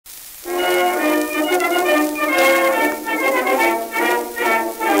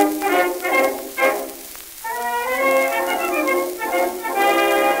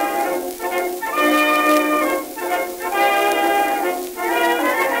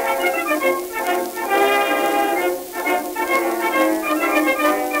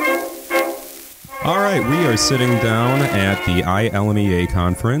We are sitting down at the ILMEA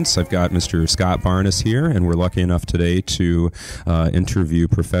conference. I've got Mr. Scott Barnas here, and we're lucky enough today to interview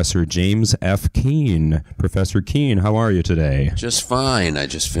Professor James F. Keene. Professor Keene, how are you today? Just fine. I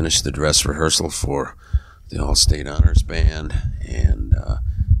just finished the dress rehearsal for the All-State Honors Band, and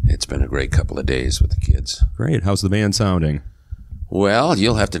it's been a great couple of days with the kids. Great. How's the band sounding? Well,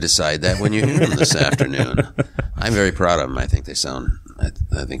 you'll have to decide that when you hear them this afternoon. I'm very proud of them. I think they sound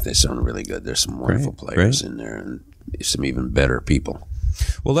really good. There's some wonderful players in there, and some even better people.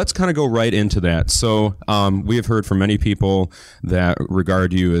 Well, let's kind of go right into that. So we have heard from many people that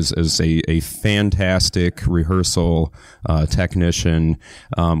regard you as a fantastic rehearsal technician.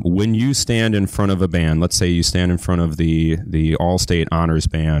 When you stand in front of a band, let's say you stand in front of the All-State Honors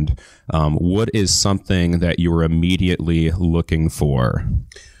Band, what is something that you are immediately looking for?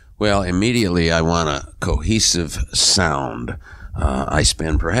 Well, immediately I want a cohesive sound. I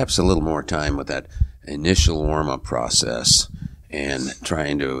spend perhaps a little more time with that initial warm-up process and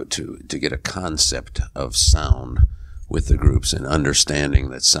trying to get a concept of sound with the groups and understanding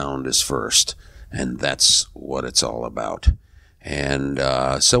that sound is first, and that's what it's all about. And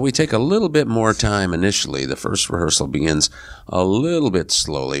so we take a little bit more time initially. The first rehearsal begins a little bit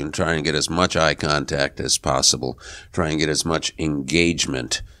slowly and try and get as much eye contact as possible, try and get as much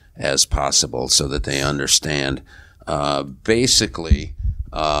engagement as possible so that they understand basically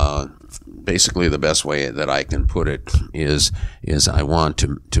the best way that I can put it is I want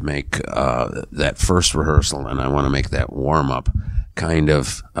to make that first rehearsal, and I want to make that warm-up kind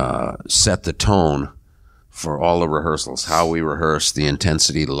of set the tone for all the rehearsals, how we rehearse, the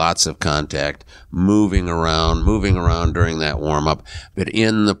intensity, lots of contact, moving around during that warm-up, but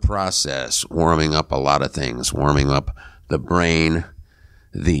in the process, warming up a lot of things, warming up the brain,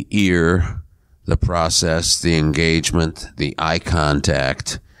 the ear, the process, the engagement, the eye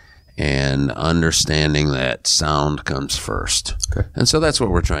contact, and understanding that sound comes first. Okay. And so that's what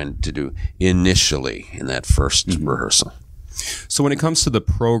we're trying to do initially in that first rehearsal. So when it comes to the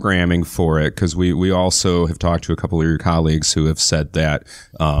programming for it, because we also have talked to a couple of your colleagues who have said that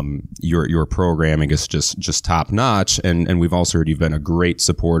your programming is just top notch, and we've also heard you've been a great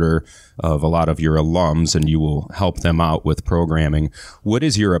supporter of a lot of your alums, and you will help them out with programming. What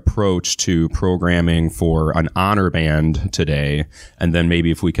is your approach to programming for an honor band today? And then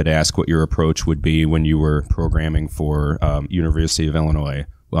maybe if we could ask what your approach would be when you were programming for University of Illinois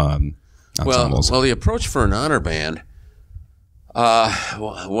ensembles. Well, the approach for an honor band.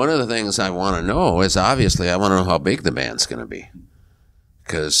 One of the things I want to know is obviously I want to know how big the band's going to be,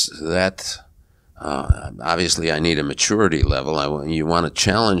 because that obviously I need a maturity level. You want to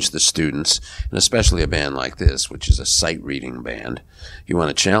challenge the students, and especially a band like this, which is a sight reading band. You want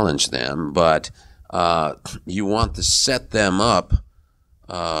to challenge them, but you want to set them up.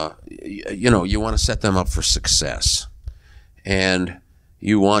 You want to set them up for success, and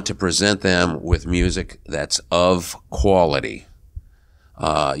you want to present them with music that's of quality.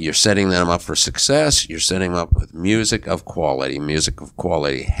 You're setting them up for success. You're setting them up with music of quality. Music of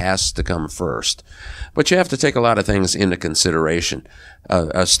quality has to come first. But you have to take a lot of things into consideration.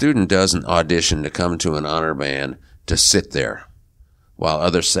 A student doesn't audition to come to an honor band to sit there while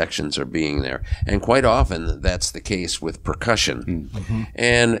other sections are being there. And quite often that's the case with percussion. Mm-hmm.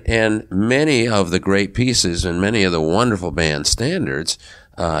 And many of the great pieces and many of the wonderful band standards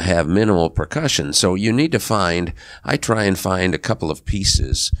have minimal percussion. So you need to I try and find a couple of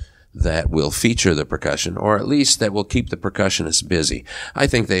pieces that will feature the percussion, or at least that will keep the percussionists busy. I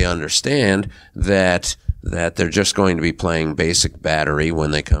think they understand that they're just going to be playing basic battery when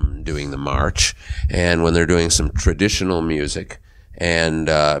they come doing the march, and when they're doing some traditional music, and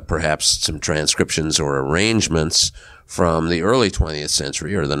perhaps some transcriptions or arrangements from the early 20th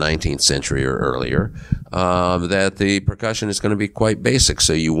century or the 19th century or earlier, that the percussion is going to be quite basic.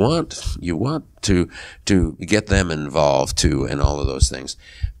 So you want to get them involved too, and all of those things.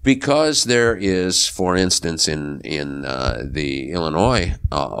 Because there is, for instance, in the Illinois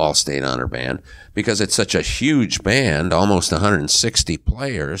All-State Honor Band, because it's such a huge band, almost 160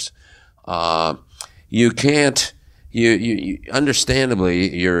 players, you can't. You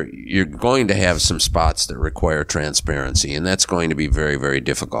understandably, you're going to have some spots that require transparency, and that's going to be very, very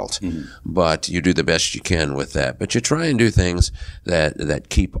difficult. Mm-hmm. But you do the best you can with that. But you try and do things that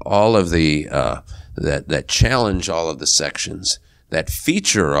keep all of the that challenge all of the sections, that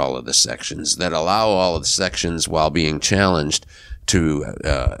feature all of the sections, that allow all of the sections while being challenged to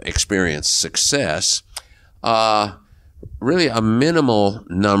experience success. Really, a minimal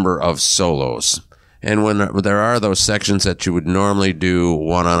number of solos. And when there are those sections that you would normally do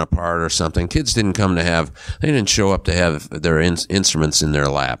one on a part or something, kids didn't show up to have their instruments in their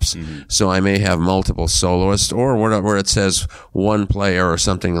laps. So I may have multiple soloists, or where it says one player or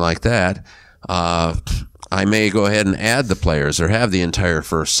something like that. I may go ahead and add the players or have the entire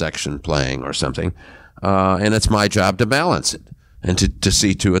first section playing or something. And it's my job to balance it and to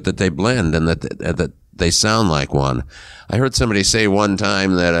see to it that they blend and that they sound like one. I heard somebody say one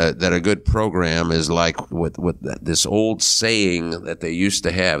time that a good program is like with this old saying that they used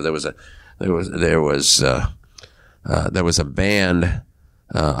to have. There was a band,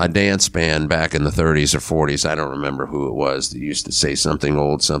 a dance band back in the 30s or 40s. I don't remember who it was that used to say something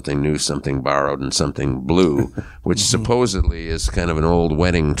old, something new, something borrowed, and something blue, which supposedly is kind of an old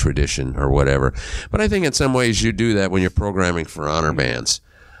wedding tradition or whatever. But I think in some ways you do that when you're programming for honor bands.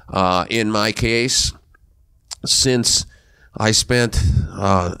 In my case, since I spent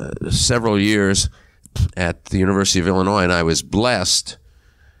several years at the University of Illinois, and I was blessed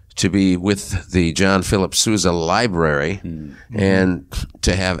to be with the John Philip Sousa Library and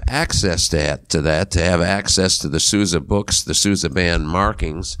to have access to have access to the Sousa books, the Sousa Band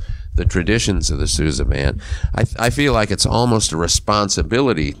markings, the traditions of the Sousa Band. I feel like it's almost a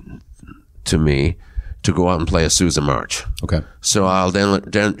responsibility to me to go out and play a Sousa march. Okay. So I'll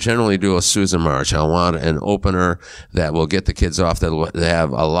generally do a Sousa march. I want an opener that will get the kids off, that will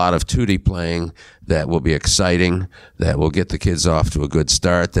have a lot of tutti playing, that will be exciting, that will get the kids off to a good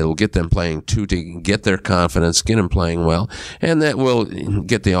start, that will get them playing tutti, get their confidence, get them playing well, and that will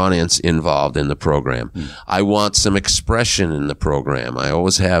get the audience involved in the program. I want some expression in the program. I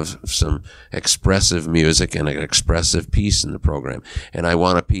always have some expressive music and an expressive piece in the program. And I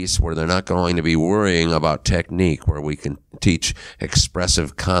want a piece where they're not going to be worrying about technique, where we can teach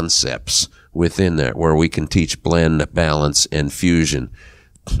expressive concepts within there, where we can teach blend, balance, and fusion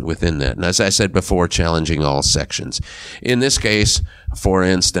within that. And as I said before, challenging all sections. In this case, for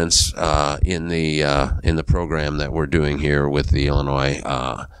instance, in the program that we're doing here with the Illinois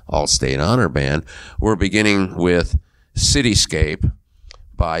All-State Honor Band, we're beginning with Cityscape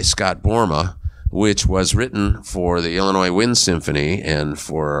by Scott Borma, which was written for the Illinois Wind Symphony and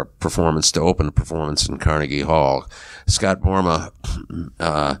for a performance, to open a performance in Carnegie Hall. Scott Borma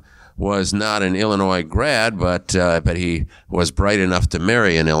was not an Illinois grad, but he was bright enough to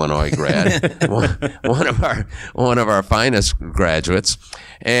marry an Illinois grad, one of our finest graduates,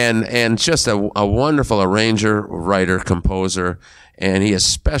 and just a wonderful arranger, writer, composer, and he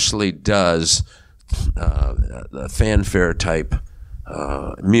especially does the fanfare type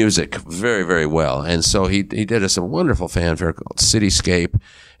music very, very well. And so he did us a wonderful fanfare called Cityscape,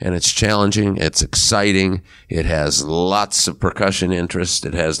 and it's challenging, it's exciting, it has lots of percussion interest,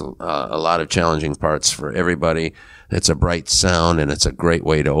 it has a lot of challenging parts for everybody. It's a bright sound, and it's a great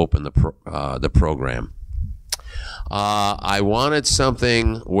way to open the program. I wanted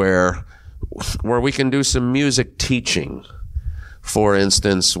something where we can do some music teaching. For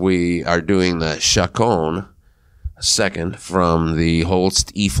instance, we are doing the chaconne second from the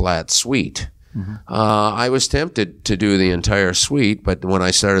Holst E-flat suite. I was tempted to do the entire suite, but when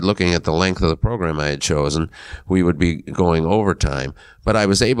I started looking at the length of the program I had chosen, we would be going overtime. But I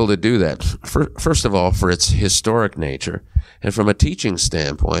was able to do that, first of all, for its historic nature. And from a teaching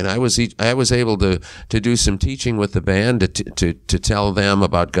standpoint, I was able to do some teaching with the band to tell them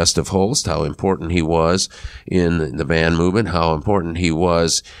about Gustav Holst, how important he was in the band movement, how important he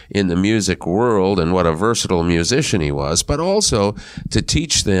was in the music world, and what a versatile musician he was, but also to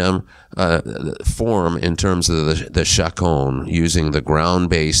teach them form in terms of the chaconne, using the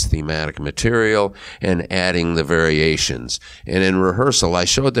ground-based thematic material and adding the variations. And in rehearsal, I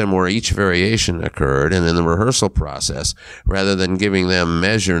showed them where each variation occurred, and in the rehearsal process, rather than giving them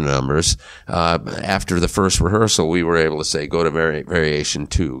measure numbers, after the first rehearsal, we were able to say, go to variation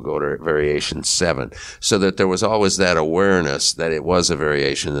 2, go to variation 7, so that there was always that awareness that it was a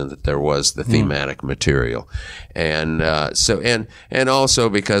variation and that there was the thematic material. And and also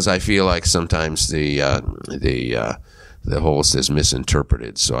because I feel like sometimes the Holst is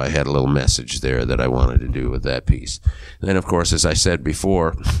misinterpreted, so I had a little message there that I wanted to do with that piece. And then, of course, as I said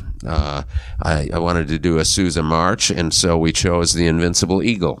before, I wanted to do a Sousa march, and so we chose the Invincible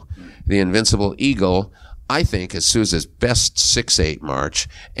Eagle. The Invincible Eagle, I think, is Sousa's best 6/8 march,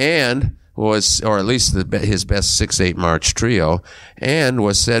 and was, or at least his best 6/8 march trio, and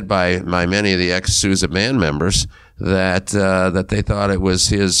was said by many of the ex-Sousa band members that they thought it was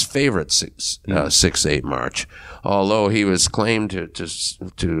his favorite 6/8 march, although he was claimed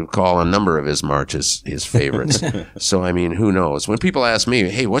to call a number of his marches his favorites. So, I mean, who knows? When people ask me,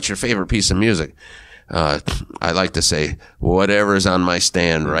 hey, what's your favorite piece of music? I like to say, whatever's on my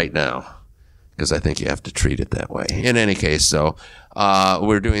stand right now, because I think you have to treat it that way. In any case, so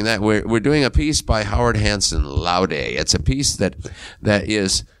we're doing that. We're doing a piece by Howard Hanson, Laude. It's a piece that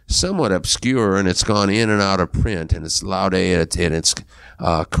is somewhat obscure, and it's gone in and out of print, and it's Laude, and it's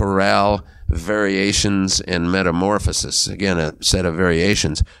chorale, variations, and metamorphosis. Again, a set of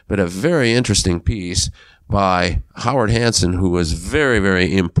variations, but a very interesting piece by Howard Hanson, who was very,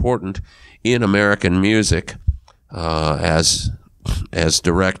 very important in American music as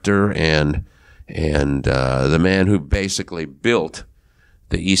director and the man who basically built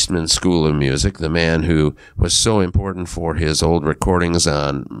the Eastman School of Music, the man who was so important for his old recordings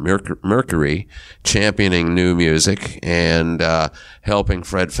on Mercury, championing new music and helping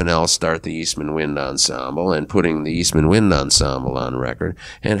Fred Fennell start the Eastman Wind Ensemble and putting the Eastman Wind Ensemble on record.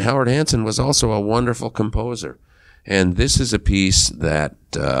 And Howard Hanson was also a wonderful composer. And this is a piece that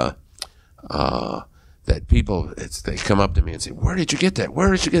people, they come up to me and say, "Where did you get that?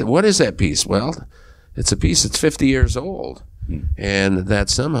 Where did you get it? What is that piece?" Well, it's a piece that's 50 years old. And that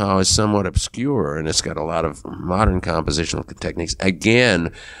somehow is somewhat obscure, and it's got a lot of modern compositional techniques.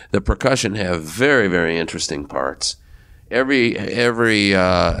 Again, the percussion have very, very interesting parts. Every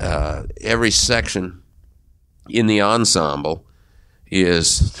section in the ensemble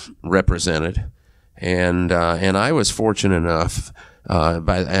is represented, and I was fortunate enough.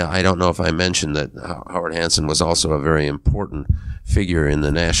 I don't know if I mentioned that Howard Hanson was also a very important figure in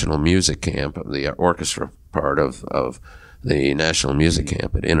the National Music Camp, the orchestra part of the National Music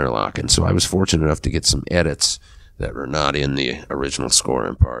Camp at Interlochen. So I was fortunate enough to get some edits that were not in the original score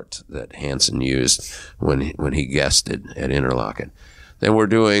and parts that Hanson used when he guested at Interlochen. Then we're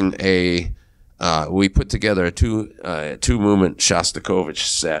doing we put together a two movement Shostakovich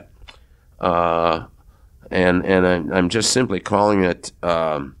set, and I'm just simply calling it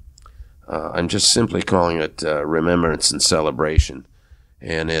Remembrance and Celebration.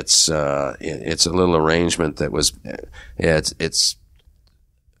 And it's a little arrangement that was, it's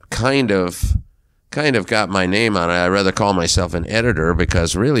kind of got my name on it. I rather call myself an editor,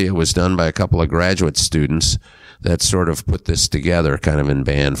 because really it was done by a couple of graduate students that sort of put this together kind of in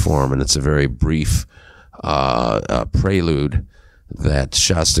band form. And it's a very brief prelude that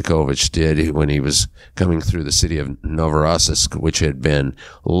Shostakovich did when he was coming through the city of Novorossiysk, which had been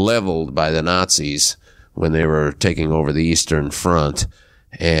leveled by the Nazis when they were taking over the Eastern Front.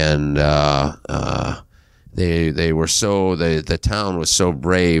 And they were so, the town was so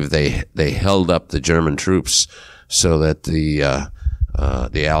brave, they held up the German troops so that the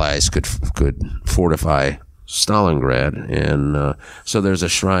Allies could fortify Stalingrad. And so there's a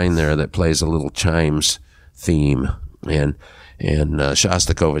shrine there that plays a little chimes theme, and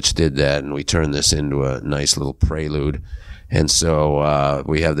Shostakovich did that, and we turned this into a nice little prelude. And so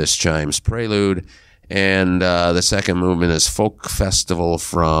we have this chimes prelude. And the second movement is Folk Festival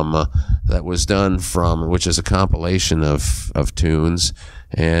that was done which is a compilation of tunes.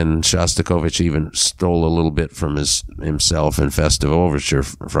 And Shostakovich even stole a little bit from himself and Festive Overture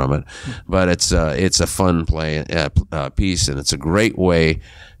from it. But it's a fun piece, and it's a great way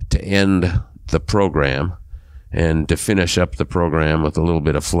to end the program and to finish up the program with a little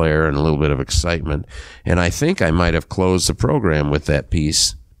bit of flair and a little bit of excitement. And I think I might have closed the program with that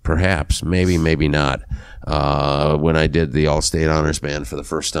piece. Perhaps, maybe not, when I did the All-State Honors Band for the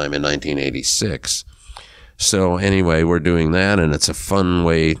first time in 1986. So anyway, we're doing that, and it's a fun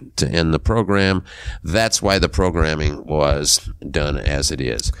way to end the program. That's why the programming was done as it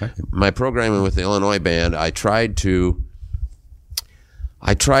is. Okay. My programming with the Illinois Band, I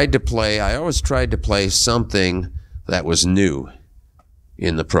always tried to play something that was new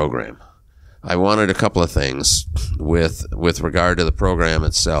in the program. I wanted a couple of things with regard to the program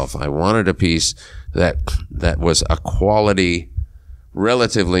itself. I wanted a piece that was a quality,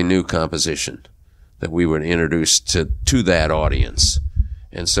 relatively new composition that we would introduce to that audience.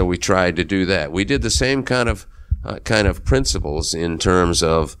 And so we tried to do that. We did the same kind of principles in terms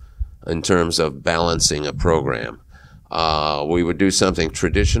of balancing a program. We would do something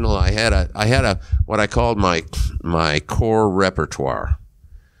traditional. I had what I called my core repertoire.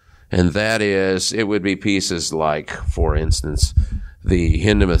 And that is, it would be pieces like, for instance, the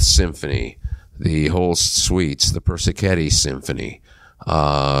Hindemith Symphony, the whole suites, the Persichetti Symphony,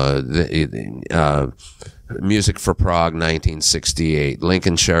 Music for Prague 1968,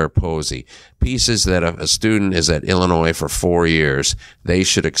 Lincolnshire Posy, pieces that a student is at Illinois for 4 years, they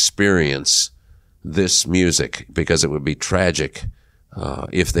should experience this music, because it would be tragic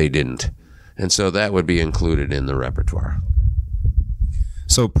if they didn't. And so that would be included in the repertoire.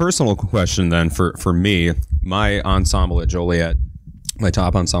 So personal question then for me, my ensemble at Joliet, my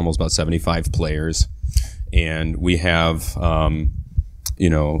top ensemble is about 75 players, and we have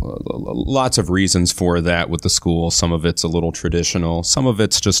lots of reasons for that with the school. Some of it's a little traditional. Some of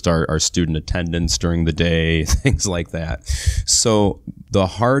it's just our student attendance during the day, things like that. So the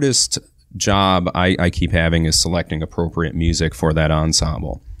hardest job I keep having is selecting appropriate music for that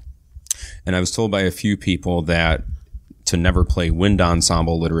ensemble. And I was told by a few people that to never play wind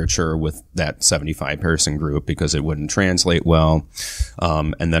ensemble literature with that 75-person group because it wouldn't translate well.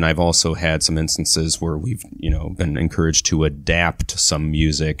 And then I've also had some instances where we've, been encouraged to adapt some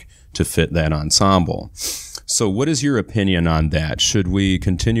music to fit that ensemble. So what is your opinion on that? Should we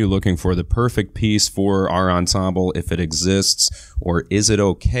continue looking for the perfect piece for our ensemble if it exists, or is it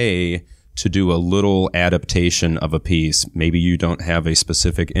okay to do a little adaptation of a piece? Maybe you don't have a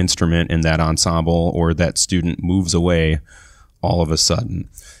specific instrument in that ensemble, or that student moves away all of a sudden.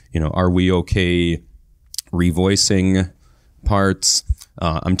 Are we okay revoicing parts?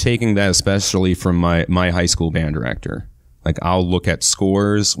 I'm taking that especially from my high school band director. Like, I'll look at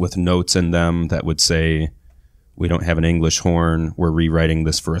scores with notes in them that would say, we don't have an English horn, we're rewriting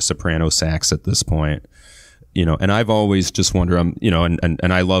this for a soprano sax at this point. And I've always just wondered,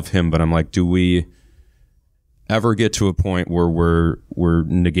 and I love him, but I'm like, do we ever get to a point where we're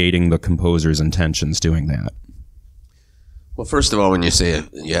negating the composer's intentions doing that? Well, first of all, when you say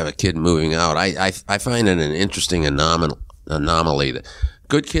you have a kid moving out, I find it an interesting anomaly that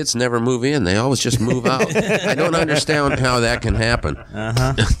good kids never move in. They always just move out. I don't understand how that can happen.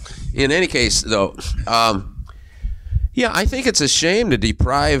 In any case, though, I think it's a shame to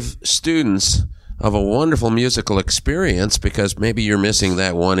deprive students of a wonderful musical experience because maybe you're missing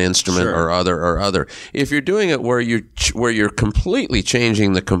that one instrument or other. If you're doing it where you're completely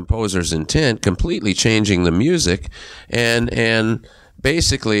changing the composer's intent, completely changing the music, and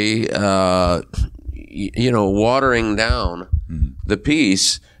basically watering down the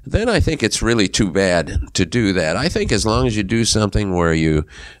piece, then I think it's really too bad to do that. I think as long as you do something where you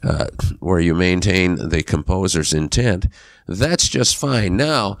maintain the composer's intent, that's just fine.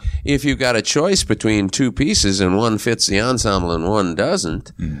 Now, if you've got a choice between two pieces and one fits the ensemble and one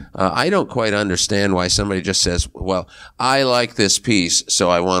doesn't, I don't quite understand why somebody just says, well, I like this piece, so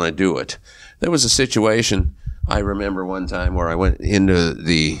I want to do it. There was a situation I remember one time where I went into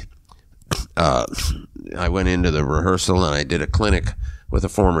the rehearsal and I did a clinic with a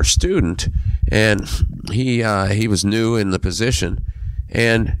former student, and he was new in the position,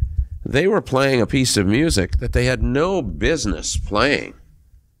 and they were playing a piece of music that they had no business playing.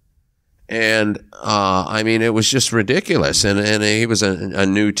 And, it was just ridiculous. And he was a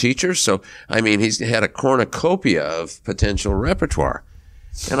new teacher. So, he had a cornucopia of potential repertoire.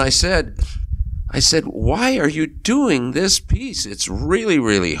 And I said, why are you doing this piece? It's really,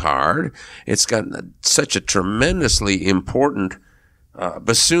 really hard. It's got such a tremendously important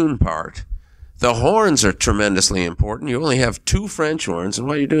bassoon part. The horns are tremendously important. You only have 2 French horns, and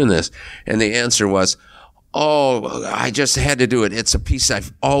why are you doing this? And the answer was, I just had to do it. It's a piece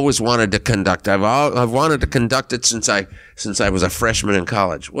I've always wanted to conduct. I've wanted to conduct it since I was a freshman in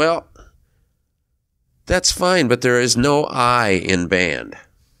college. Well, that's fine, but there is no I in band.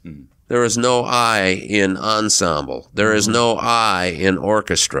 There is no I in ensemble. There is no I in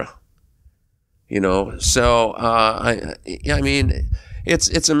orchestra. So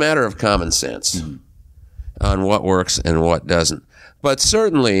it's a matter of common sense on what works and what doesn't. But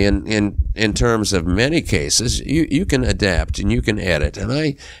certainly in terms of many cases, you can adapt and you can edit,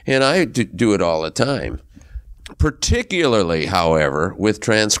 and I do it all the time. Particularly, however, with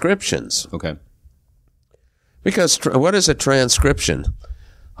transcriptions. Okay. Because what is a transcription?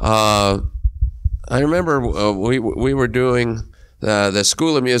 I remember we were doing the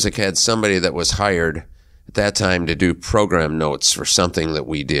School of Music had somebody that was hired at that time to do program notes for something that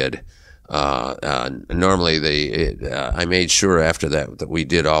we did. Normally, I made sure after that we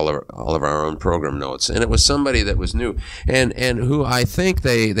did all of our own program notes, and it was somebody that was new, and who I think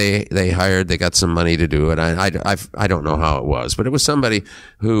they hired. They got some money to do it. I don't know how it was, but it was somebody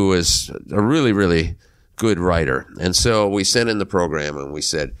who was a really, really good writer. And so we sent in the program and we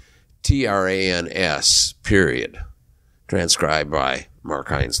said TRANS period, transcribed by Mark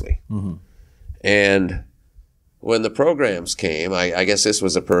Hinesley. And when the programs came, I guess this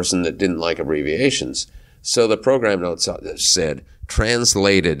was a person that didn't like abbreviations. So the program notes said,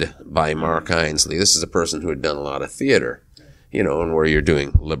 translated by Mark Hinesley. This is a person who had done a lot of theater, and where you're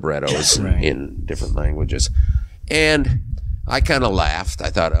doing librettos in different languages. And I kind of laughed. I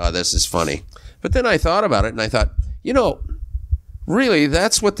thought, oh, this is funny. But then I thought about it and I thought, really,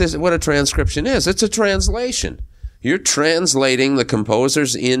 that's what a transcription is. It's a translation. You're translating the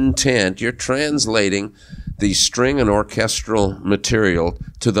composer's intent. You're translating the string and orchestral material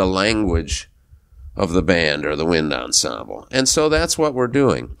to the language of the band or the wind ensemble. And so that's what we're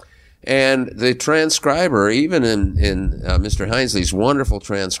doing. And the transcriber, even in Mr. Hinesley's wonderful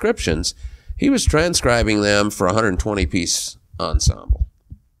transcriptions, he was transcribing them for a 120-piece ensemble.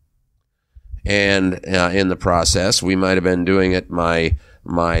 And in the process, we might have been doing it my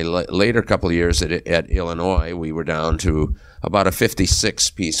later couple of years at Illinois, we were down to about a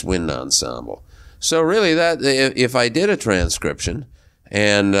 56-piece wind ensemble. So really, that if I did a transcription,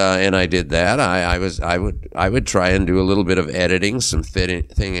 and I did that, I would try and do a little bit of editing, some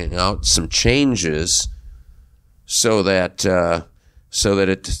thinning out some changes, so that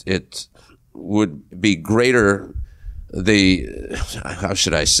it would be greater. How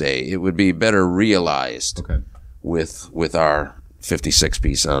should I say? It would be better realized with our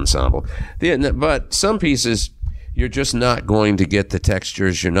 56-piece ensemble. But some pieces, you're just not going to get the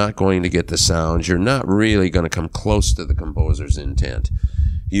textures, you're not going to get the sounds, you're not really going to come close to the composer's intent.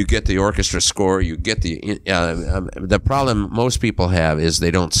 You get the orchestra score, you get the problem most people have is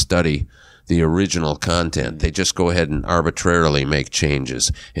they don't study the original content. They just go ahead and arbitrarily make changes,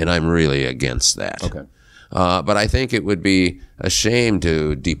 and I'm really against that. Okay. But I think it would be a shame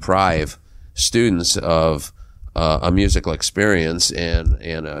to deprive students of a musical experience and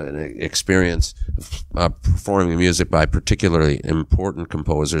an experience performing music by particularly important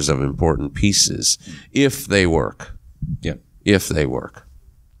composers of important pieces, if they work. Yeah. If they work.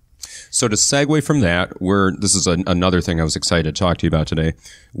 So to segue from that, this is another thing I was excited to talk to you about today.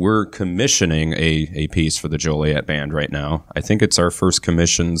 We're commissioning a piece for the Joliet Band right now. I think it's our first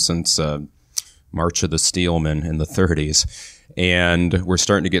commission since March of the Steelman in the 30s. And we're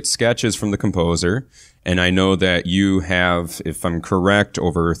starting to get sketches from the composer. And I know that you have, if I'm correct,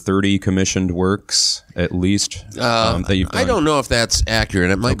 over 30 commissioned works, at least, that you've done. I don't know if that's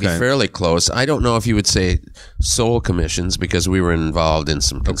accurate. It might be fairly close. I don't know if you would say sole commissions, because we were involved in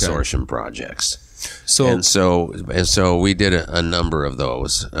some consortium projects. And so we did a number of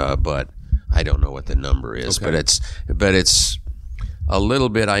those, but I don't know what the number is. But it's a little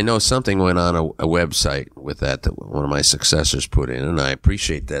bit. I know something went on a website with that one of my successors put in, and I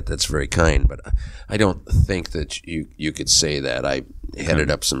appreciate that. That's very kind, but I don't think that you could say that. I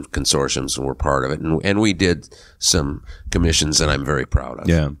headed up some consortiums and were part of it, and we did some commissions that I'm very proud of.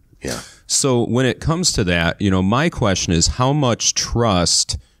 Yeah. Yeah. So when it comes to that, my question is, how much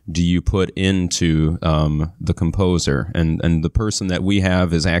trust do you put into the composer? And the person that we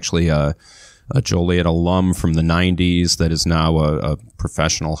have is actually a Joliet alum from the 90s that is now a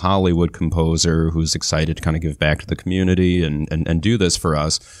professional Hollywood composer who's excited to kind of give back to the community and do this for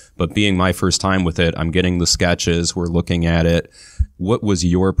us. But being my first time with it, I'm getting the sketches, we're looking at it. What was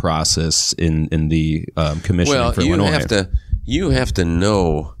your process in the commissioning for Illinois? You have to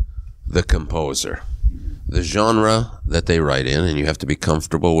know the composer, the genre that they write in, and you have to be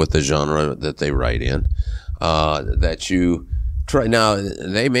comfortable with the genre that they write in, that you try. Now,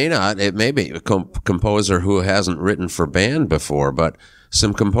 they may not. It may be a composer who hasn't written for band before, but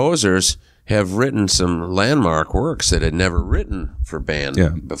some composers have written some landmark works that had never written for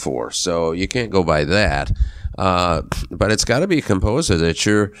band before. So you can't go by that. But it's got to be a composer that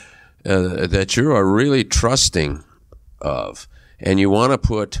you are really trusting of, and you want to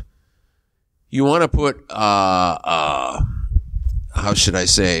put. How should I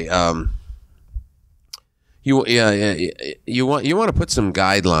say? You want to put some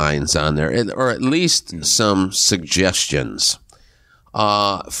guidelines on there, or at least some suggestions.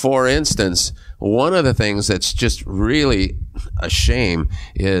 For instance, one of the things that's just really a shame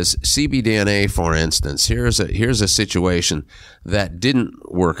is CBDNA. For instance, here's a situation that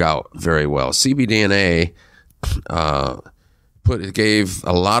didn't work out very well. CBDNA gave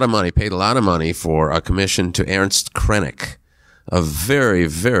a lot of money, paid a lot of money for a commission to Ernst Krenek, a very,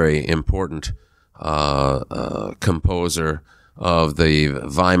 very important composer of the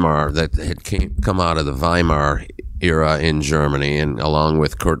Weimar, that had come out of the Weimar era in Germany, and along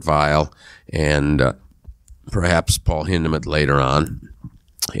with Kurt Weill and perhaps Paul Hindemith later on,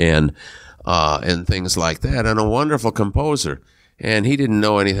 and things like that, and a wonderful composer. And he didn't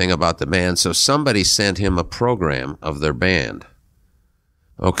know anything about the band, so somebody sent him a program of their band.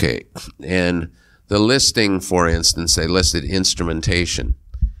 Okay, and the listing, for instance, they listed instrumentation,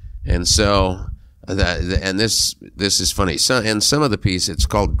 and so this is funny. And some of the piece, it's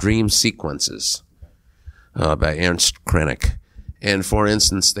called Dream Sequences by Ernst Krenek. And for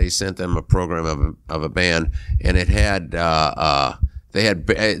instance, they sent them a program of a band, and it had they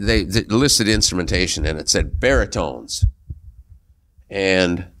listed instrumentation, and it said baritones,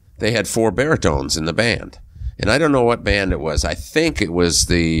 and they had 4 baritones in the band. And I don't know what band it was. I think it was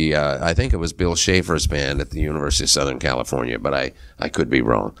Bill Schaefer's band at the University of Southern California, but I could be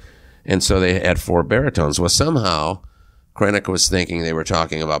wrong. And so they had 4 baritones. Well, somehow Krennic was thinking they were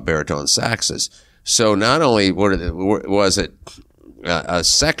talking about baritone saxes. So not only was it a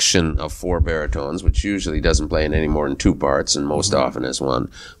section of 4 baritones, which usually doesn't play in any more than 2 parts and most often is 1,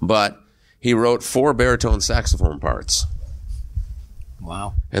 but he wrote 4 baritone saxophone parts.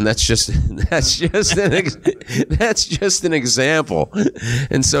 Wow. And that's just an example.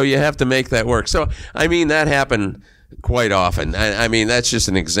 And so you have to make that work. So, I mean, that happened quite often. I mean, that's just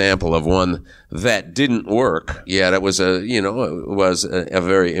an example of one that didn't work, yet it was a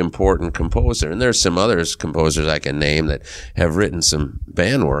very important composer. And there's some others composers I can name that have written some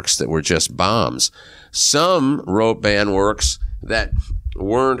band works that were just bombs. Some wrote band works that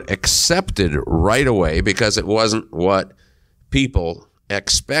weren't accepted right away because it wasn't what people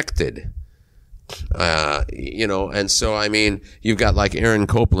expected. And so, I mean, you've got like Aaron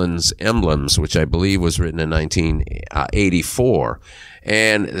Copland's Emblems, which I believe was written in 1984.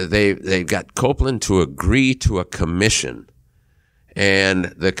 And they got Copland to agree to a commission. And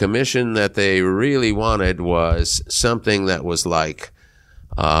the commission that they really wanted was something that was like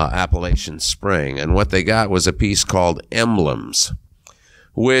Appalachian Spring. And what they got was a piece called Emblems,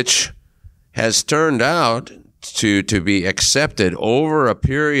 which has turned out to be accepted over a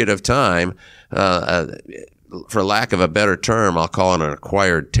period of time. For lack of a better term, I'll call it an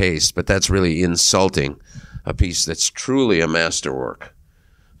acquired taste, but that's really insulting a piece that's truly a masterwork.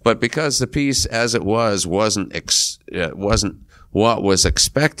 But because the piece as it wasn't what was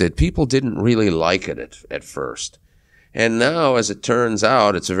expected, people didn't really like it at first. And now, as it turns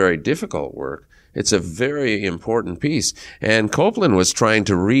out, it's a very difficult work. It's a very important piece. And Copland was trying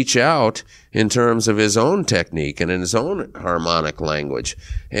to reach out in terms of his own technique and in his own harmonic language.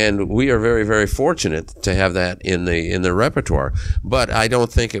 And we are very, very fortunate to have that in the repertoire. But I don't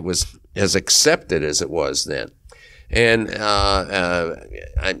think it was as accepted as it was then. And I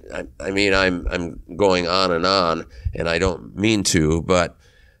mean, I'm going on, and I don't mean to, but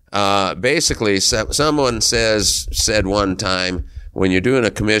basically, someone said one time, when you're doing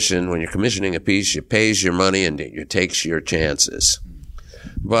a commission, when you're commissioning a piece, you pays your money and you takes your chances.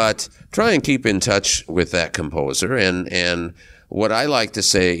 But try and keep in touch with that composer. And what I like to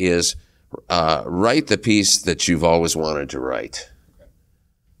say is, write the piece that you've always wanted to write.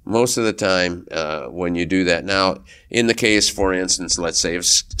 Most of the time, when you do that. Now, in the case, for instance, let's say of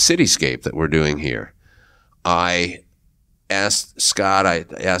Cityscape that we're doing here, I asked Scott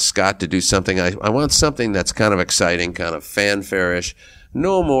to do something. I want something that's kind of exciting, kind of fanfare-ish,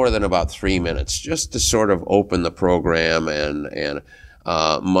 no more than about 3 minutes, just to sort of open the program and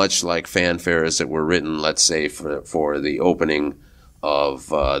much like fanfares that were written, let's say, for the opening of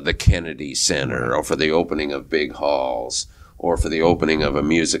the Kennedy Center, or for the opening of big halls, or for the opening of a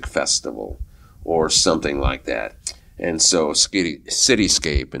music festival, or something like that. And so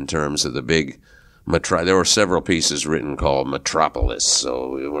Cityscape, in terms of the big there were several pieces written called Metropolis, so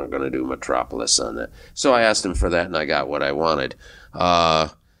we weren't going to do Metropolis on that. So I asked him for that, and I got what I wanted.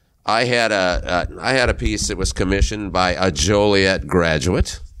 I had a piece that was commissioned by a Joliet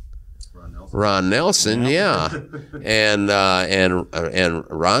graduate, Ron Nelson, yeah, and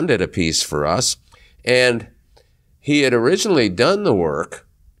Ron did a piece for us, and he had originally done the work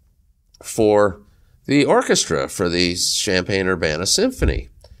for the orchestra for the Champaign-Urbana Symphony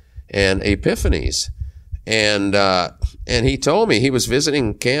and Epiphanies. And he told me he was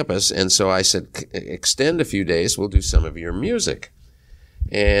visiting campus, and so I said, extend a few days, we'll do some of your music.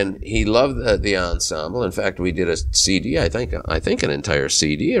 And he loved the ensemble. In fact, we did a CD, I think an entire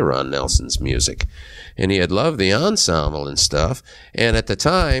CD of Ron Nelson's music. And he had loved the ensemble and stuff. And at the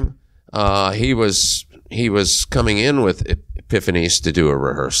time, he was coming in with Epiphanies to do a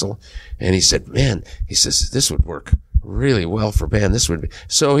rehearsal. And he said, man, he says, this would work really well for band. This would be.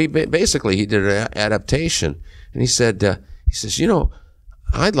 So he basically he did an adaptation, and he said,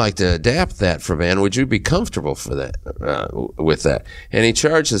 I'd like to adapt that for band. Would you be comfortable for that with that? And he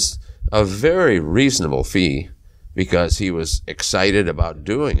charges a very reasonable fee because he was excited about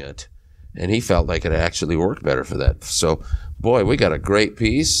doing it, and he felt like it actually worked better for that. So, boy, we got a great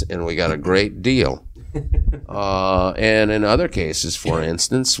piece and we got a great deal. And in other cases, for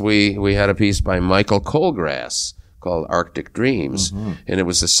instance, we had a piece by Michael Colgrass called Arctic Dreams, and it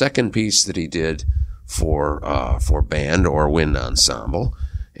was the second piece that he did for band or wind ensemble.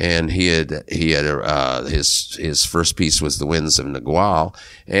 And his first piece was The Winds of Nagual,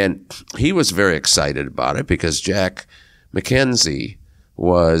 and he was very excited about it because Jack McKenzie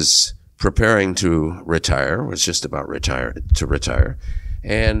was preparing to retire, was just about to retire.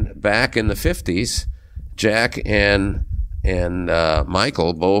 And back in the 50s, Jack and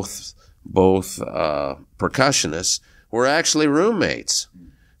Michael, both percussionists, were actually roommates.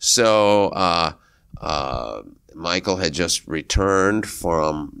 So Michael had just returned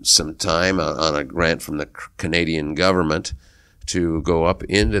from some time on a grant from the Canadian government to go up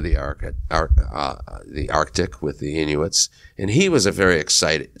into the Arctic with the Inuits, and he was very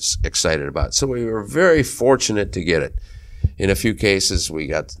excited about it. So we were very fortunate to get it. In a few cases, we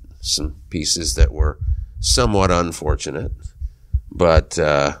got some pieces that were somewhat unfortunate, but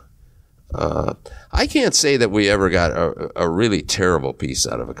I can't say that we ever got a really terrible piece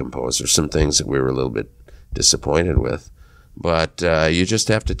out of a composer. Some things that we were a little bit disappointed with, but you just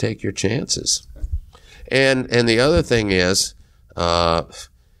have to take your chances. And the other thing is,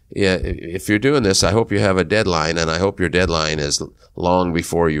 if you're doing this, I hope you have a deadline, and I hope your deadline is long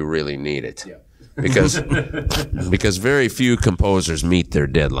before you really need it. Yeah. Because very few composers meet their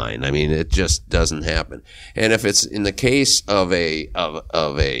deadline. I mean, it just doesn't happen. And if it's in the case of a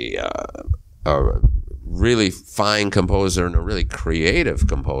really fine composer and a really creative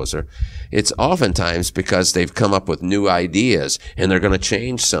composer, it's oftentimes because they've come up with new ideas and they're going to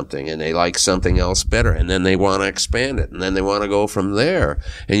change something and they like something else better, and then they want to expand it, and then they want to go from there,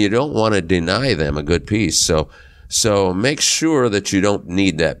 and you don't want to deny them a good piece. So make sure that you don't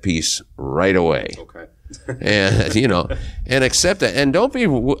need that piece right away. Okay. And, and accept it. And don't be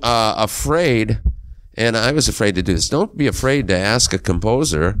afraid, and I was afraid to do this, don't be afraid to ask a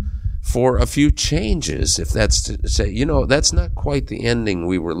composer for a few changes, if that's to say, that's not quite the ending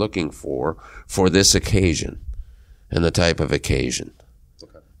we were looking for this occasion and the type of occasion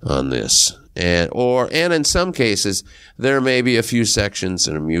on this. And in some cases, there may be a few sections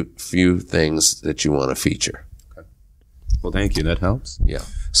and a few things that you want to feature. Well, thank you. That helps. Yeah.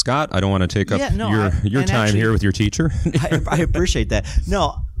 Scott, I don't want to take up your time here with your teacher. I appreciate that.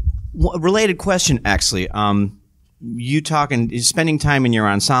 No, related question, actually. You spending time in your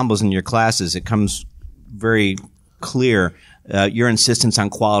ensembles and your classes, it comes very clear your insistence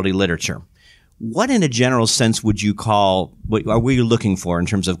on quality literature. What, in a general sense, what are we looking for in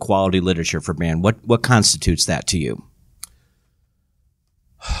terms of quality literature for band? What constitutes that to you?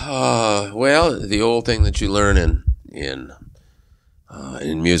 Well, the old thing that you learn in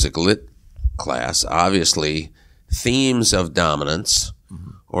music lit class, obviously, themes of dominance,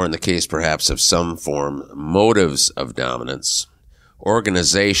 or in the case perhaps of some form, motives of dominance,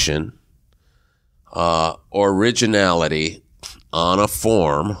 organization, originality on a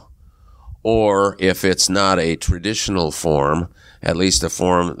form, or if it's not a traditional form, at least a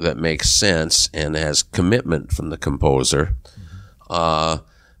form that makes sense and has commitment from the composer, a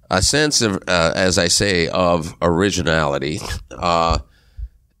sense of, as I say, of originality,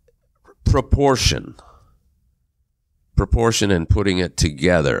 proportion and putting it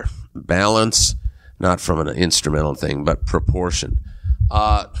together, balance, not from an instrumental thing, but proportion.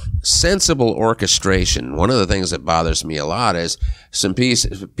 Sensible orchestration. One of the things that bothers me a lot is some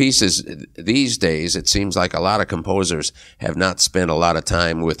pieces these days, it seems like a lot of composers have not spent a lot of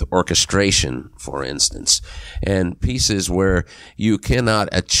time with orchestration, for instance, and pieces where you cannot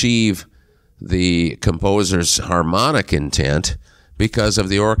achieve the composer's harmonic intent because of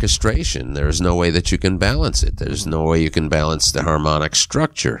the orchestration. There's no way that you can balance it. There's no way you can balance the harmonic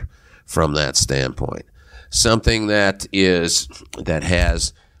structure from that standpoint. Something that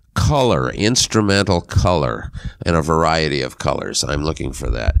has color, instrumental color, and a variety of colors. I'm looking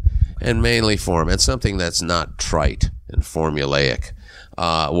for that. And mainly form. And something that's not trite and formulaic.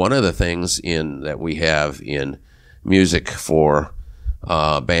 One of the things that we have in music for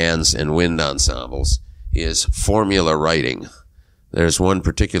bands and wind ensembles is formula writing. There's one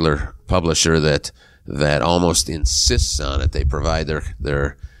particular publisher that almost insists on it. They provide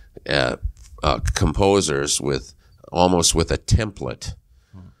their composers with almost with a template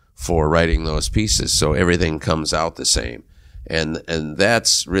for writing those pieces, so everything comes out the same, and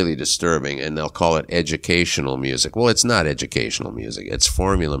that's really disturbing. And they'll call it educational music. Well, it's not educational music. It's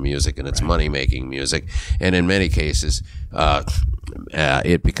formula music, and it's money-making music. And in many cases,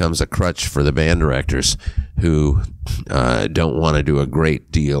 it becomes a crutch for the band directors who don't want to do a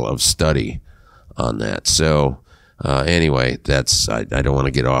great deal of study on that. So. Anyway, I don't want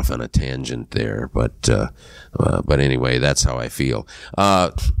to get off on a tangent there, but anyway, that's how I feel.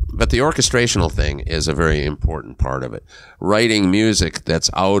 But the orchestrational thing is a very important part of it. Writing music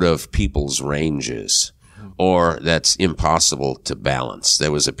that's out of people's ranges or that's impossible to balance.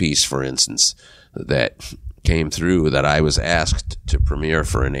 There was a piece, for instance, that came through that I was asked to premiere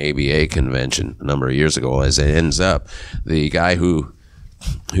for an ABA convention a number of years ago. As it ends up, the guy who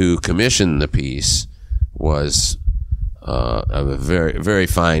commissioned the piece was a very, very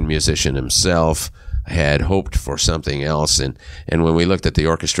fine musician himself, had hoped for something else, and when we looked at the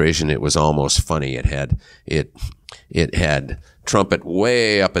orchestration, it was almost funny. It it had trumpet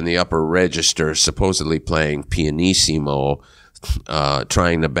way up in the upper register, supposedly playing pianissimo,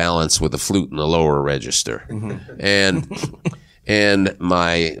 trying to balance with the flute in the lower register. And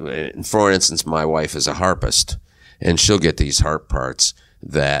for instance, my wife is a harpist, and she'll get these harp parts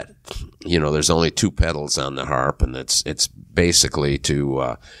that, there's only 2 pedals on the harp, and it's basically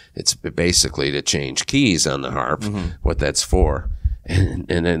to change keys on the harp, what that's for. And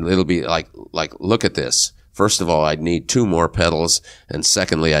then it'll be like, look at this. First of all, I'd need 2 more pedals, and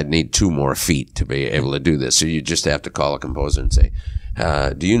secondly, I'd need 2 more feet to be able to do this. So you just have to call a composer and say,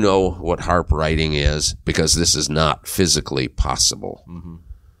 do you know what harp writing is? Because this is not physically possible.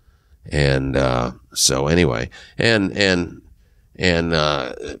 And so anyway, and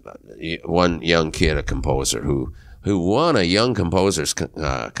one young kid, a composer who won a young composers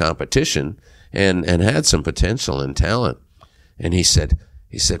competition and had some potential and talent, and he said,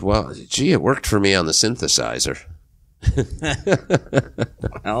 well, gee, it worked for me on the synthesizer.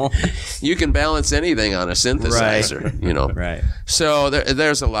 Well, you can balance anything on a synthesizer, Right. So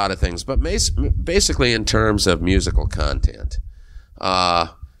there's a lot of things, but basically in terms of musical content, I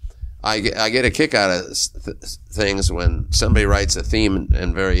get a kick out of things when somebody writes a theme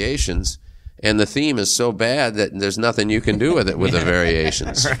and variations, and the theme is so bad that there's nothing you can do with it with the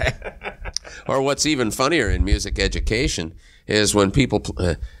variations. Right. Or what's even funnier in music education is when people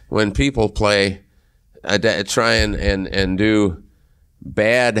play, try and do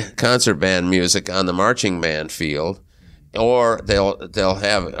bad concert band music on the marching band field, or they'll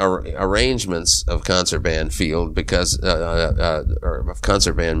have arrangements of concert band field because or of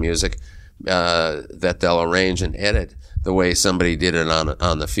concert band music that they'll arrange and edit the way somebody did it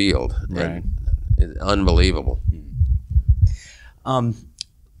on the field. Right. Unbelievable.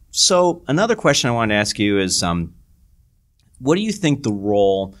 So another question I wanted to ask you is, what do you think the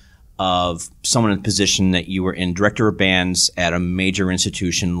role of someone in the position that you were in, director of bands at a major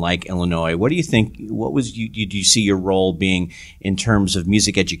institution like Illinois, what do you think, do you see your role being in terms of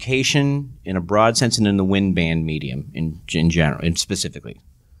music education in a broad sense and in the wind band medium in general and specifically?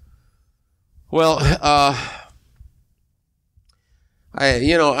 Well,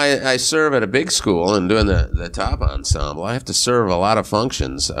 I serve at a big school and doing the top ensemble. I have to serve a lot of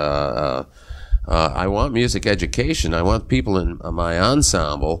functions. I want music education. I want people in my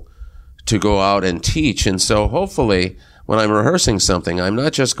ensemble to go out and teach. And so hopefully when I'm rehearsing something, I'm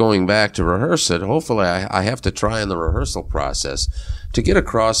not just going back to rehearse it. Hopefully I have to try in the rehearsal process to get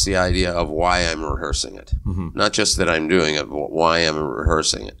across the idea of why I'm rehearsing it. Not just that I'm doing it, but why I'm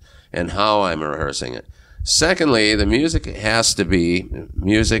rehearsing it and how I'm rehearsing it. Secondly, the music has to be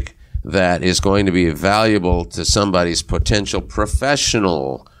music that is going to be valuable to somebody's potential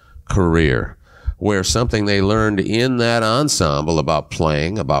professional career, where something they learned in that ensemble about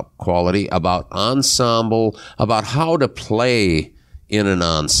playing, about quality, about ensemble, about how to play in an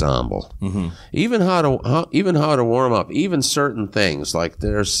ensemble, even how to warm up, even certain things like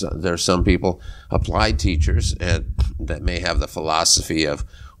there's some people, applied teachers, that may have the philosophy of,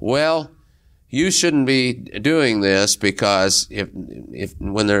 well, you shouldn't be doing this because if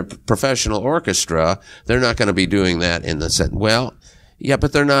when they're professional orchestra, they're not going to be doing that in the sense. Well, yeah,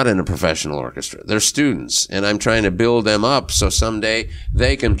 but they're not in a professional orchestra. They're students, and I'm trying to build them up so someday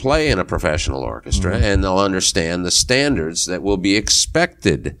they can play in a professional orchestra, and they'll understand the standards that will be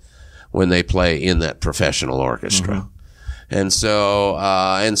expected when they play in that professional orchestra. And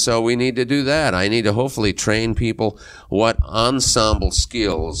so we need to do that. I need to hopefully train people what ensemble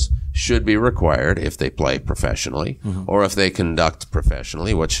skills should be required if they play professionally, or if they conduct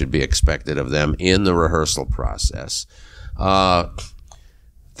professionally, what should be expected of them in the rehearsal process.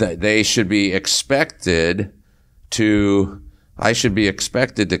 That they should be expected to, I should be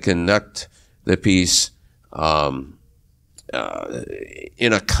expected to conduct the piece in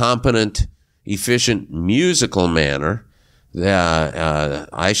a competent, efficient musical manner.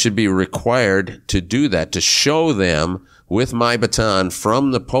 I should be required to do that, to show them with my baton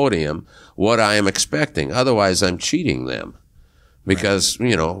from the podium what I am expecting. Otherwise, I'm cheating them. Because,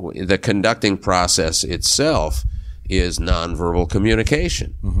 the conducting process itself is nonverbal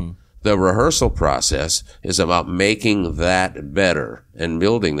communication. The rehearsal process is about making that better and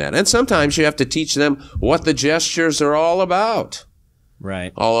building that. And sometimes you have to teach them what the gestures are all about.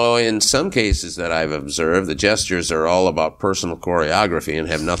 Right. Although in some cases that I've observed, the gestures are all about personal choreography and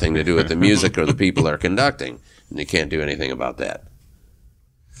have nothing to do with the music or the people they're conducting. And you can't do anything about that.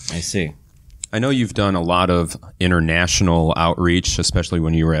 I see. I know you've done a lot of international outreach, especially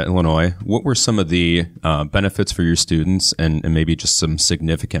when you were at Illinois. What were some of the benefits for your students and maybe just some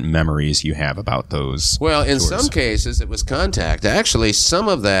significant memories you have about those? Well, in tours? some cases, it was contact. Actually, some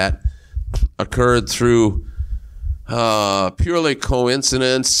of that occurred through purely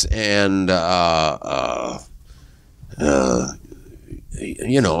coincidence and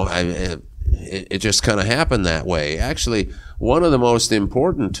it just kind of happened that way. Actually, one of the most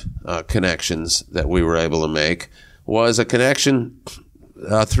important connections that we were able to make was a connection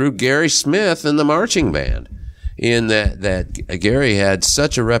through Gary Smith and the marching band. In that Gary had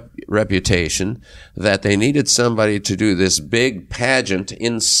such a reputation that they needed somebody to do this big pageant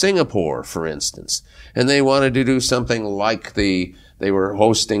in Singapore, for instance, and they wanted to do something like they were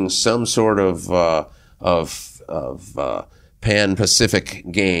hosting some sort of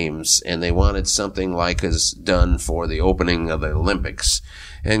Pan-Pacific Games, and they wanted something like is done for the opening of the Olympics.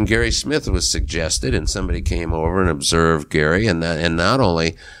 And Gary Smith was suggested, and somebody came over and observed Gary, and not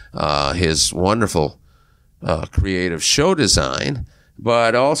only his wonderful creative show design,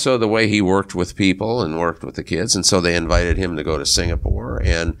 but also the way he worked with people and worked with the kids. And so they invited him to go to Singapore,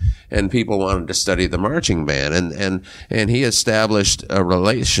 and people wanted to study the marching band, and he established a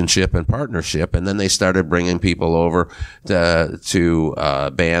relationship and partnership. And then they started bringing people over to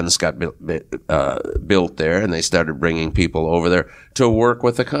bands got built there, and they started bringing people over there to work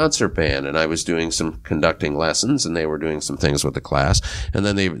with the concert band. And I was doing some conducting lessons, and they were doing some things with the class. And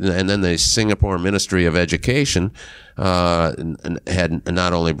then the Singapore Ministry of Education had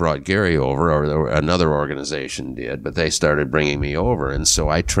not only brought Gary over, or another organization did, but they started bringing me over. And so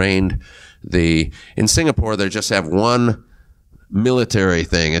I trained in Singapore, they just have one military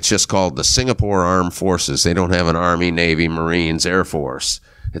thing. It's just called the Singapore Armed Forces. They don't have an Army, Navy, Marines, Air Force.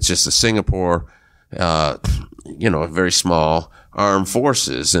 It's just the Singapore, very small armed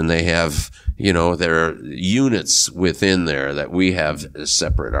forces, and they have, there are units within there that we have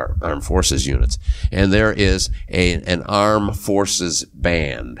separate armed forces units. And there is an armed forces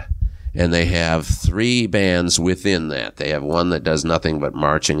band, and they have 3 bands within that. They have one that does nothing but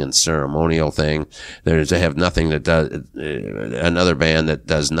marching and ceremonial thing. They have nothing that does, another band that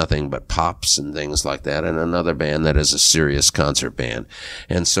does nothing but pops and things like that, and another band that is a serious concert band.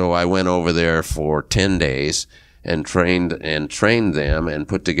 And so I went over there for 10 days and trained them and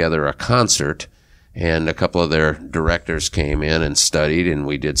put together a concert. And a couple of their directors came in and studied, and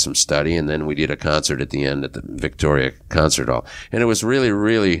we did some study, and then we did a concert at the end at the Victoria Concert Hall. And it was really,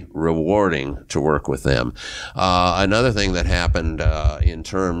 really rewarding to work with them. Another thing that happened in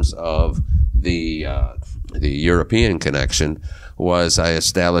terms of the European connection was I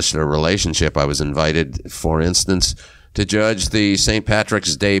established a relationship. I was invited, for instance, to judge the St.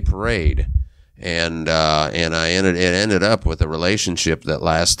 Patrick's Day Parade. And it ended up with a relationship that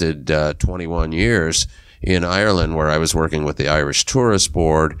lasted 21 years in Ireland, where I was working with the Irish Tourist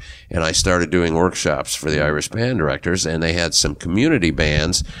Board, and I started doing workshops for the Irish band directors, and they had some community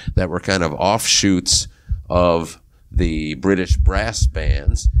bands that were kind of offshoots of the British brass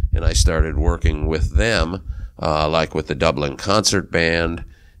bands, and I started working with them, like with the Dublin Concert Band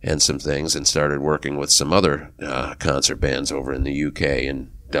and some things, and started working with some other concert bands over in the UK and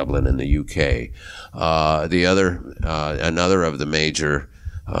Dublin in the UK. Another of the major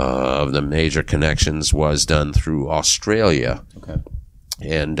connections was done through Australia. Okay.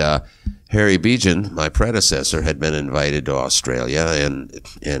 And Harry Bejan, my predecessor, had been invited to Australia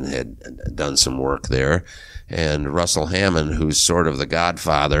and had done some work there. And Russell Hammond, who's sort of the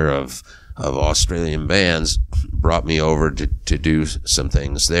godfather of Australian bands, brought me over to do some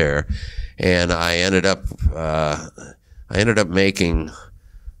things there. And I ended up making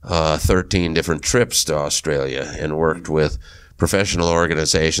 13 different trips to Australia and worked with professional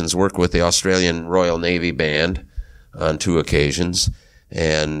organizations, worked with the Australian Royal Navy Band on 2 occasions,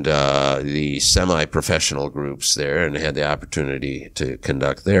 and the semi-professional groups there, and had the opportunity to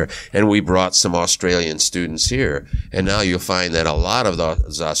conduct there. And we brought some Australian students here. And now you'll find that a lot of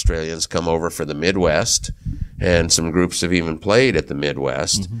those Australians come over for the Midwest, and some groups have even played at the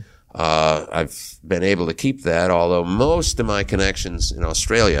Midwest. Mm-hmm. I've been able to keep that, although most of my connections in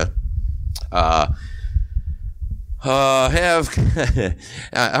Australia are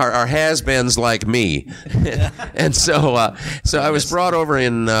has-beens like me. And so I was brought over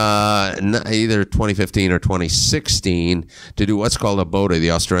in either 2015 or 2016 to do what's called a BODA,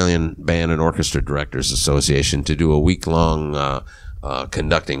 the Australian Band and Orchestra Directors Association, to do a week-long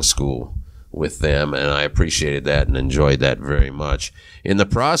conducting school with them, and I appreciated that and enjoyed that very much. In the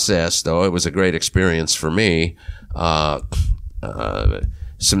process, though, it was a great experience for me.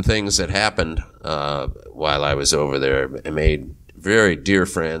 Some things that happened while I was over there. I made very dear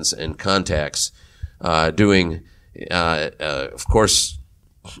friends and contacts doing what's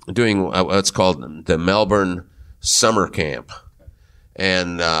called the Melbourne Summer Camp.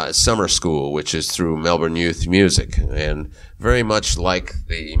 and summer school, which is through Melbourne Youth Music, and very much like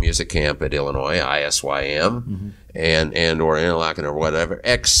the music camp at Illinois, ISYM, and or Interlochen or whatever,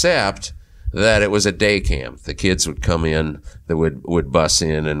 except that it was a day camp. The kids would come in, they would bus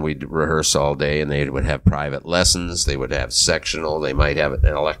in, and we'd rehearse all day, and they would have private lessons, they would have sectional, they might have an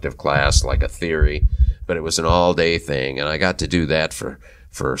elective class like a theory, but it was an all-day thing, and I got to do that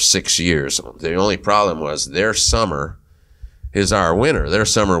for 6 years. The only problem was their summer is our winter. Their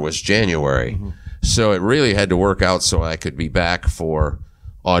summer was January. So it really had to work out so I could be back for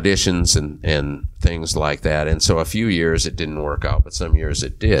auditions and things like that. And so a few years it didn't work out, but some years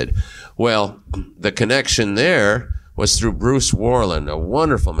it did. Well, the connection there was through Bruce Warland, a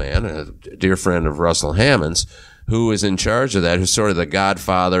wonderful man, a dear friend of Russell Hammond's, who was in charge of that, who's sort of the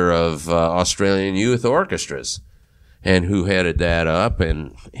godfather of Australian youth orchestras, and who headed that up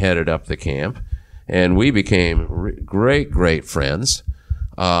and headed up the camp. And we became great friends.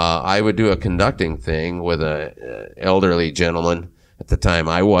 I would do a conducting thing with a elderly gentleman. At the time,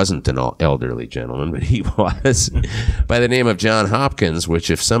 I wasn't an elderly gentleman, but he was, by the name of John Hopkins,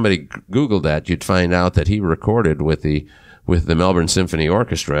 which if somebody Googled that, you'd find out that he recorded with the Melbourne Symphony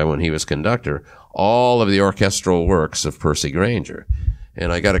Orchestra when he was conductor, all of the orchestral works of Percy Grainger.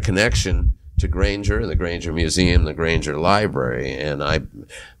 And I got a connection to Grainger, the Grainger Museum, the Grainger Library, and I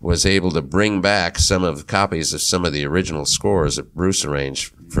was able to bring back some of the copies of some of the original scores that Bruce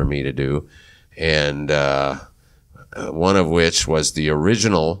arranged for me to do, and one of which was the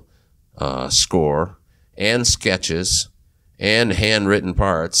original score and sketches and handwritten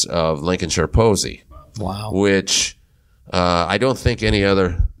parts of Lincolnshire Posy. Wow. Which I don't think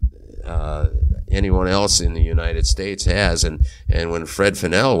anyone else in the United States has. And when Fred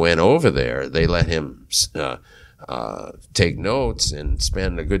Fennell went over there, they let him take notes and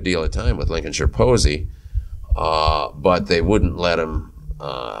spend a good deal of time with Lincolnshire Posy, but they wouldn't let him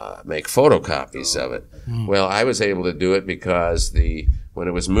make photocopies of it. Well, I was able to do it because when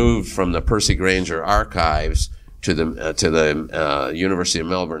it was moved from the Percy Grainger archives to the University of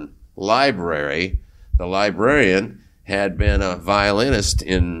Melbourne Library, the librarian had been a violinist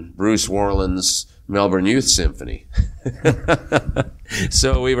in Bruce Warland's Melbourne Youth Symphony.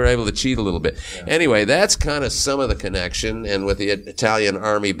 So we were able to cheat a little bit. Anyway, that's kind of some of the connection. And with the Italian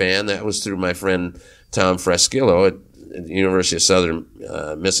Army Band, that was through my friend Tom Freschillo at the University of Southern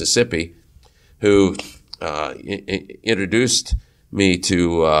Mississippi, who introduced me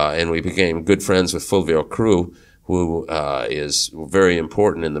to, and we became good friends with Fulvio Crew, who is very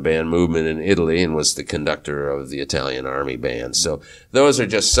important in the band movement in Italy and was the conductor of the Italian Army Band. So those are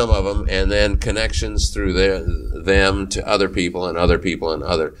just some of them, and then connections through them to other people and other people and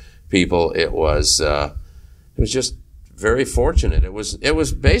other people. It was just very fortunate. It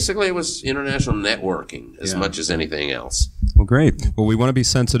was basically international networking as much as anything else. Well, great. Well, we want to be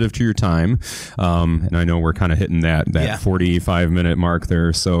sensitive to your time, and I know we're kind of hitting that 45-minute mark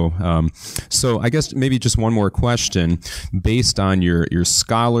there. So I guess maybe just one more question. Based on your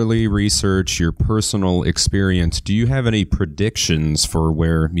scholarly research, your personal experience, do you have any predictions for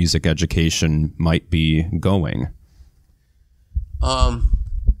where music education might be going?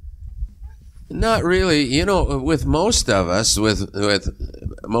 Not really. You know, with most of us, with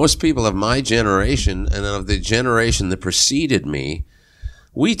most people of my generation and of the generation that preceded me,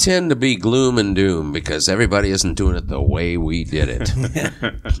 we tend to be gloom and doom because everybody isn't doing it the way we did it.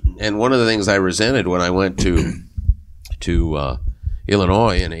 And one of the things I resented when I went to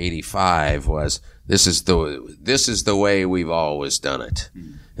Illinois in '85 was this is the way we've always done it,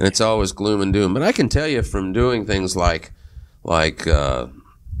 and it's always gloom and doom. But I can tell you from doing things like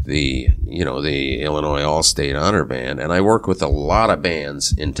the Illinois All-State Honor Band, and I work with a lot of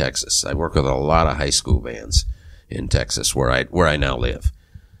bands in Texas. I work with a lot of high school bands in Texas where I now live.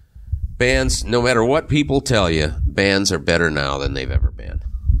 Bands, no matter what people tell you, bands are better now than they've ever been.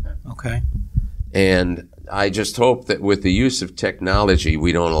 Okay. And I just hope that with the use of technology,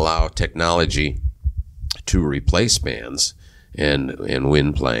 we don't allow technology to replace bands and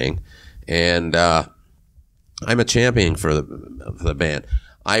win playing. And I'm a champion for the band.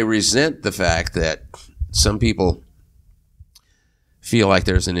 I resent the fact that some people feel like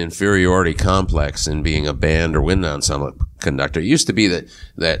there's an inferiority complex in being a band or wind ensemble conductor. It used to be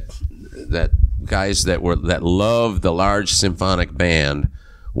that guys that loved the large symphonic band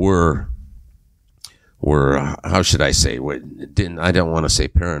were how should I say? I don't want to say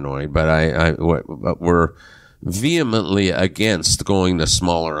paranoid, but were vehemently against going to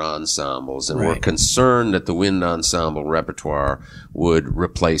smaller ensembles and were concerned that the wind ensemble repertoire would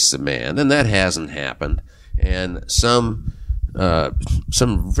replace the band, and that hasn't happened. And some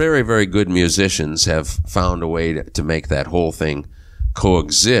very, very good musicians have found a way to make that whole thing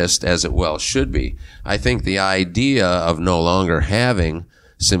coexist as it well should be. I think the idea of no longer having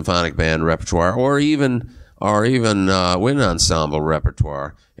symphonic band repertoire or even wind ensemble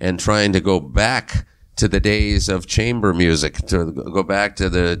repertoire and trying to go back to the days of chamber music, to go back to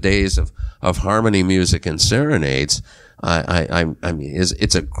the days of harmony music and serenades, I mean,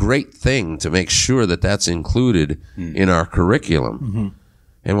 it's a great thing to make sure that that's included in our curriculum. Mm-hmm.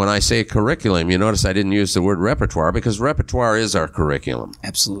 And when I say curriculum, you notice I didn't use the word repertoire because repertoire is our curriculum.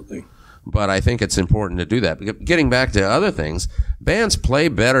 Absolutely. But I think it's important to do that. Getting back to other things, bands play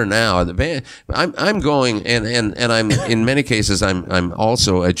better now. The band, I'm going and I'm in many cases I'm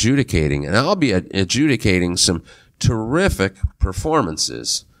also adjudicating, and I'll be adjudicating some terrific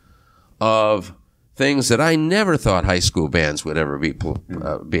performances of things that I never thought high school bands would ever be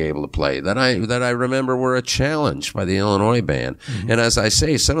able to play, that I remember were a challenge by the Illinois band. Mm-hmm. And as I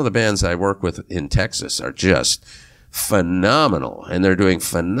say, some of the bands I work with in Texas are just phenomenal, and they're doing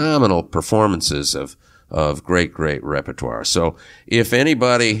phenomenal performances of great repertoire. So if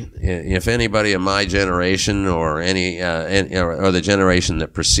anybody of my generation or or the generation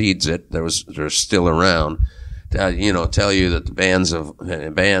that precedes it, they're still around, tell you that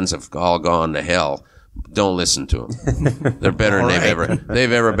the bands have all gone to hell, don't listen to them. They're better than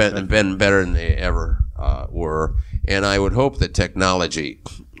they've ever been better than they ever were. And I would hope that technology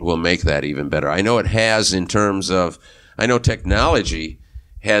will make that even better. I know it has I know technology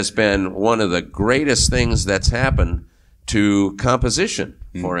has been one of the greatest things that's happened to composition.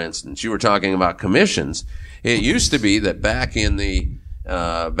 For instance, you were talking about commissions. It used to be that back in the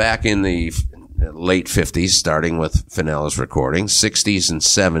late 50s, starting with Finnella's recordings, 60s and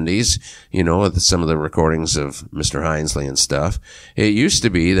 70s, with some of the recordings of Mr. Hinesley and stuff, it used to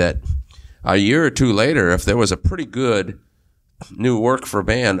be that a year or two later, if there was a pretty good new work for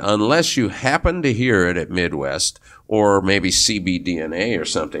band, unless you happened to hear it at Midwest or maybe CBDNA or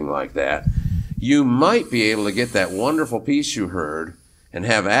something like that, you might be able to get that wonderful piece you heard and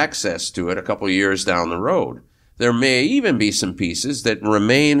have access to it a couple years down the road. There may even be some pieces that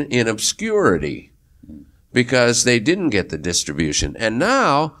remain in obscurity because they didn't get the distribution. And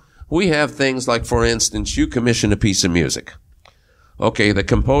now we have things like, for instance, you commission a piece of music. Okay, the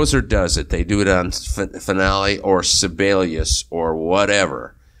composer does it. They do it on Finale or Sibelius or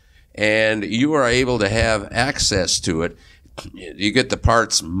whatever. And you are able to have access to it. You get the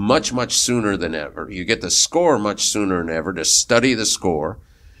parts much, much sooner than ever. You get the score much sooner than ever to study the score.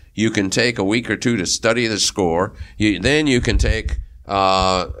 You can take a week or two to study the score. Then you can take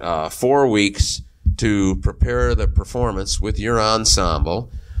 4 weeks to prepare the performance with your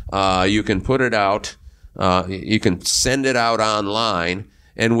ensemble. You can put it out. You can send it out online,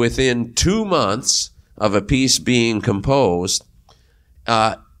 and within 2 months of a piece being composed,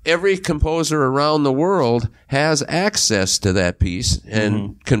 every composer around the world has access to that piece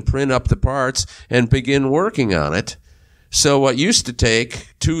and can print up the parts and begin working on it. So what used to take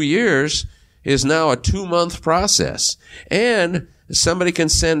 2 years is now a 2-month process. And somebody can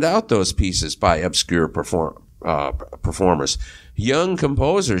send out those pieces by obscure performers. Young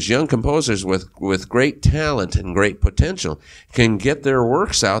composers with great talent and great potential can get their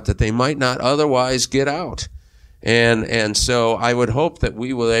works out that they might not otherwise get out. And so I would hope that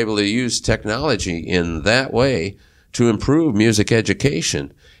we will be able to use technology in that way to improve music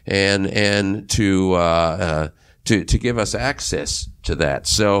education and to give us access to that.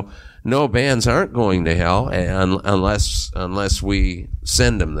 So no, bands aren't going to hell unless we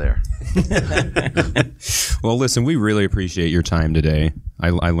send them there. Well, listen, we really appreciate your time today.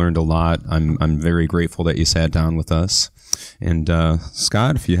 I learned a lot. I'm very grateful that you sat down with us. And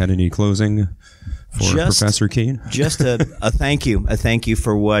Scott, if you had any closing for Professor Keene? Just a thank you. A thank you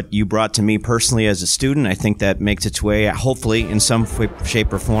for what you brought to me personally as a student. I think that makes its way, hopefully, in some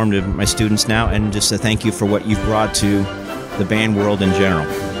shape or form to my students now. And just a thank you for what you've brought to the band world in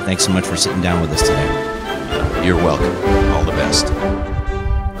general. Thanks so much for sitting down with us today. You're welcome. All the best.